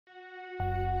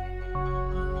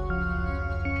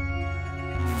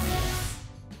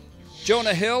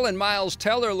Jonah Hill and Miles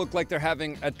Teller look like they're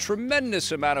having a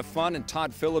tremendous amount of fun in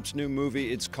Todd Phillips' new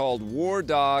movie. It's called War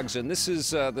Dogs, and this is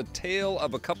the tale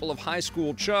of a couple of high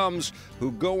school chums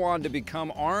who go on to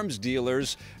become arms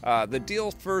dealers. The deal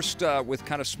first with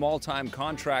kind of small-time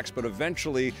contracts, but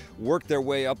eventually work their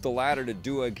way up the ladder to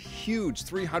do a huge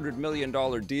 $300 million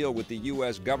deal with the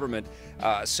U.S. government,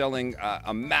 selling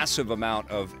a massive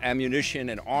amount of ammunition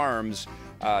and arms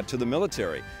to the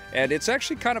military. And it's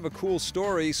actually kind of a cool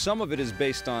story. Some of it is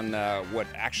based on what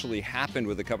actually happened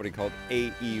with a company called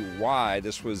AEY.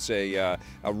 This was a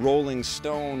Rolling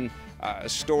Stone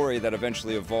story that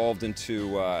eventually evolved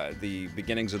into the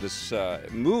beginnings of this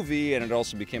movie, and it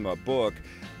also became a book.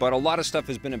 But a lot of stuff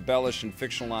has been embellished and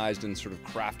fictionalized and sort of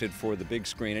crafted for the big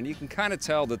screen, and you can kind of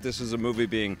tell that this is a movie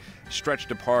being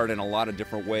stretched apart in a lot of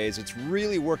different ways. It's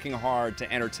really working hard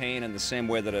to entertain in the same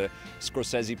way that a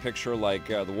Scorsese picture like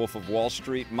The Wolf of Wall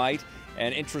Street might.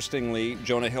 And interestingly,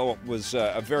 Jonah Hill was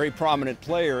a very prominent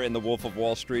player in The Wolf of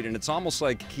Wall Street, and it's almost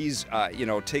like he's,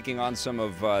 taking on some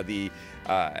of the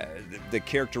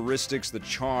characteristics, the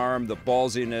charm, the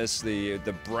ballsiness,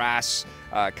 the brass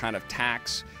kind of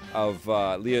tacks of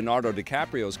Leonardo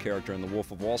DiCaprio's character in The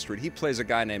Wolf of Wall Street. He plays a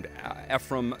guy named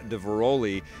Ephraim de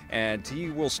Veroli, and he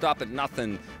will stop at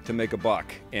nothing to make a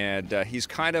buck. And he's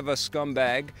kind of a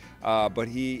scumbag, but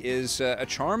he is a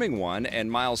charming one.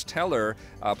 And Miles Teller,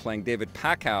 playing David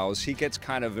Packhouse, he gets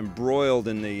kind of embroiled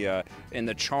in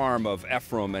the charm of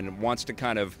Ephraim and wants to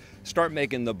kind of start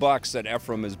making the bucks that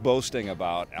Ephraim is boasting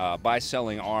about by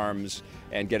selling arms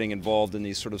and getting involved in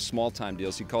these sort of small-time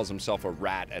deals. He calls himself a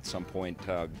rat at some point,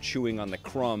 chewing on the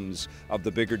crumbs of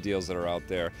the bigger deals that are out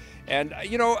there. And,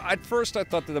 at first I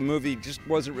thought that the movie just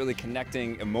wasn't really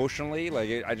connecting emotionally.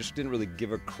 Like, I just didn't really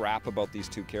give a crap about these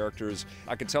two characters.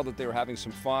 I could tell that they were having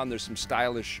some fun. There's some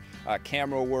stylish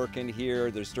camera work in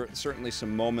here. There's certainly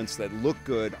some moments that look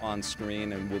good on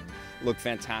screen and would look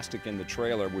fantastic in the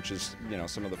trailer, which is,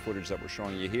 some of the footage that we're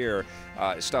showing you here.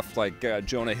 Stuff like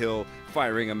Jonah Hill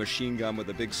firing a machine gun with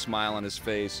a big smile on his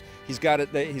face. He's kind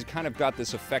of got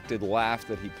this affected laugh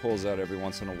that he pulls out every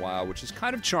once in a while, which is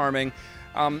kind of charming.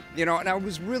 And I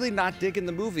was really not digging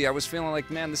the movie. I was feeling like,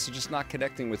 man, this is just not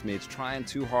connecting with me. It's trying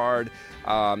too hard.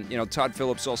 Todd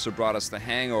Phillips also brought us The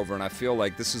Hangover, and I feel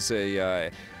like this is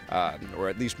or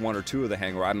at least one or two of The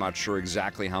Hangover. I'm not sure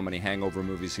exactly how many Hangover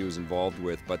movies he was involved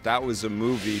with, but that was a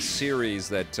movie series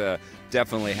that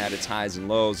definitely had its highs and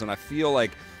lows, and I feel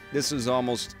like this is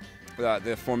almost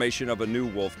the formation of a new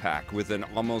wolf pack with an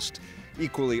almost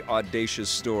equally audacious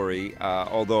story,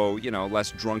 although,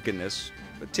 less drunkenness,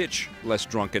 a titch less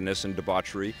drunkenness and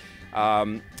debauchery.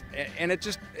 And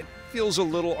it feels a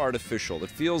little artificial. It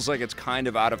feels like it's kind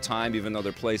of out of time, even though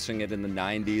they're placing it in the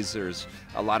 90s. There's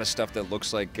a lot of stuff that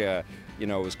looks like, it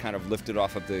was kind of lifted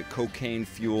off of the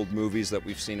cocaine-fueled movies that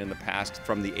we've seen in the past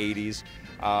from the 80s,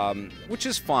 which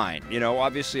is fine.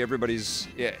 Obviously everybody's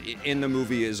in the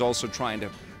movie is also trying to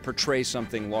portray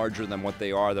something larger than what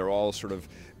they are. They're all sort of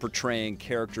portraying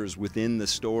characters within the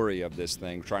story of this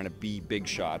thing, trying to be big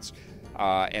shots.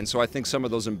 And so I think some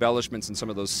of those embellishments and some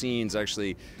of those scenes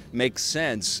actually make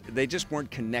sense. They just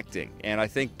weren't connecting. And I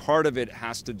think part of it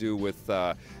has to do with,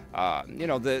 the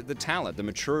talent, the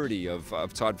maturity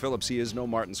of Todd Phillips. He is no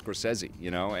Martin Scorsese,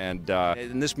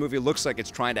 and this movie looks like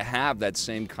it's trying to have that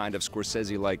same kind of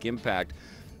Scorsese-like impact.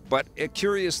 But a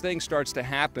curious thing starts to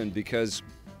happen because,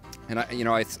 and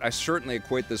I certainly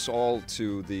equate this all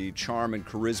to the charm and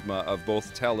charisma of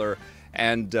both Teller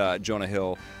and Jonah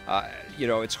Hill.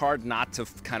 It's hard not to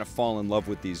kind of fall in love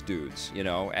with these dudes,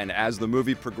 and as the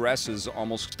movie progresses,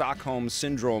 almost Stockholm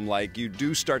Syndrome, like, you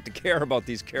do start to care about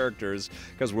these characters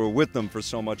because we're with them for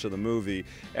so much of the movie,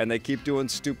 and they keep doing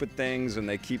stupid things, and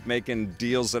they keep making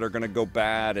deals that are going to go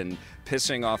bad and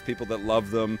pissing off people that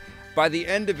love them. By the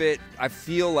end of it, I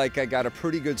feel like I got a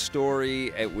pretty good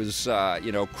story. It was,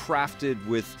 crafted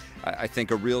with, I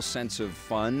think, a real sense of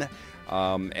fun.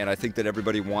 And I think that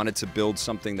everybody wanted to build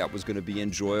something that was going to be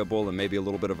enjoyable and maybe a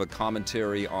little bit of a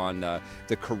commentary on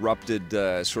the corrupted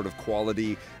sort of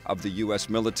quality of the U.S.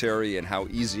 military and how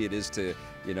easy it is to,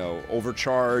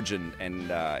 overcharge and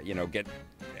get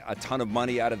a ton of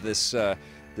money out of this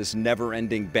this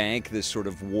never-ending bank, this sort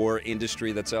of war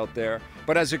industry that's out there.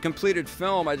 But as a completed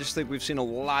film, I just think we've seen a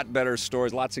lot better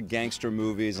stories, lots of gangster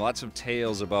movies, lots of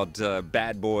tales about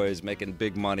bad boys making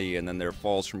big money and then their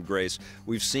falls from grace.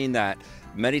 We've seen that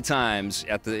many times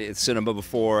at the cinema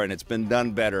before, and it's been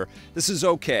done better. This is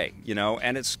okay,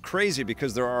 and it's crazy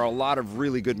because there are a lot of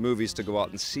really good movies to go out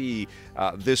and see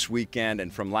this weekend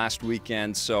and from last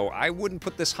weekend, so I wouldn't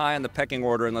put this high on the pecking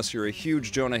order unless you're a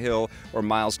huge Jonah Hill or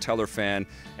Miles Teller fan.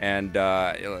 And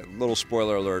a little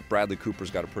spoiler alert, Bradley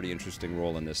Cooper's got a pretty interesting role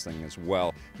role in this thing as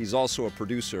well. He's also a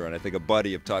producer and I think a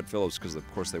buddy of Todd Phillips because, of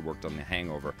course, they worked on The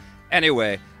Hangover.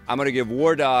 Anyway, I'm going to give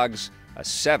War Dogs a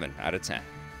 7 out of 10.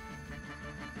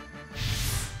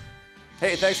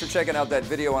 Hey, thanks for checking out that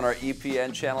video on our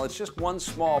EPN channel. It's just one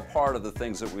small part of the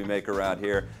things that we make around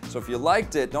here. So if you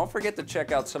liked it, don't forget to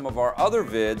check out some of our other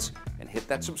vids and hit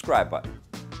that subscribe button.